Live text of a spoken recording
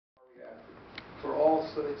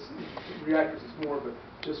else, it's reactors, it's more, but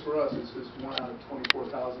just for us, it's just 1 out of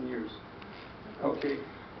 24,000 years. Okay.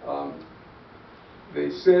 They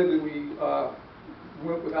said that we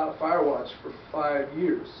went without a fire watch for 5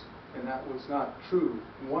 years, and that was not true.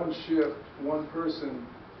 One shift, one person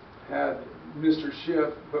had Mr.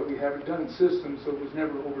 Shift, but we had redundant systems, so it was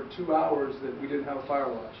never over 2 hours that we didn't have a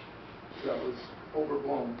fire watch. That was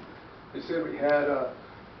overblown. They said we had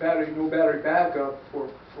no battery backup for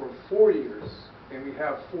 4 years, and we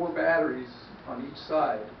have 4 batteries on each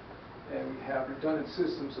side, and we have redundant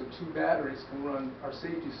systems, so 2 batteries can run our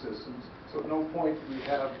safety systems. So at no point did we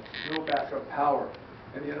have no backup power.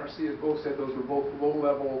 And the NRC has both said those were both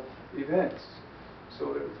low-level events.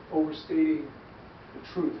 So they're overstating the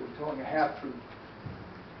truth, they're telling a half-truth.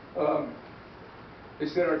 They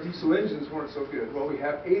said our diesel engines weren't so good. Well, we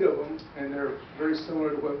have 8 of them, and they're very similar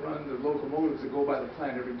to what run the locomotives that go by the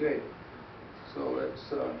plant every day. So it's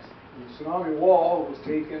the tsunami wall was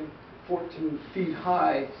taken 14 feet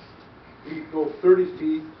high. We go 30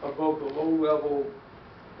 feet above the low-level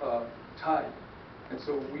tide. And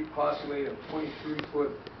so we postulate a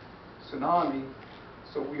 23-foot tsunami,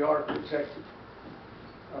 so we are protected.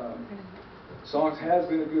 Songs has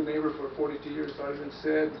been a good neighbor for 42 years, it's already been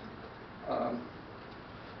said.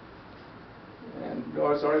 And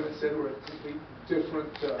it's already been said we're a completely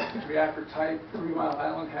different reactor type. 3 Mile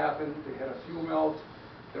Island happened, they had a fuel melt,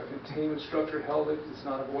 their containment structure held it, it's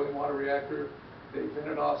not a boiling water reactor. They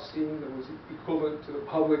vented off steam that was equivalent to the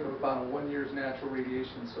public of about a 1 year's natural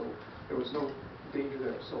radiation, so there was no danger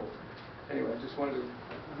there. So anyway, I just wanted to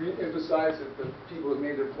re-emphasize that the people that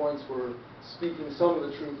made their points were speaking some of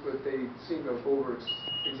the truth, but they seem to have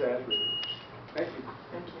over-exaggerated. Thank you.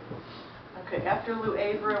 Thank you. Okay, after Lou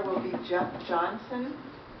Avra will be Jeff Johnson.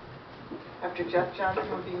 After Jeff Johnson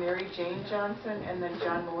will be Mary Jane Johnson, and then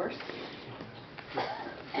John Morse.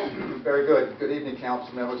 Very good. Good evening,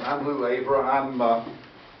 council members. I'm Lou Avra. I'm a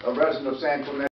resident of San Clemente.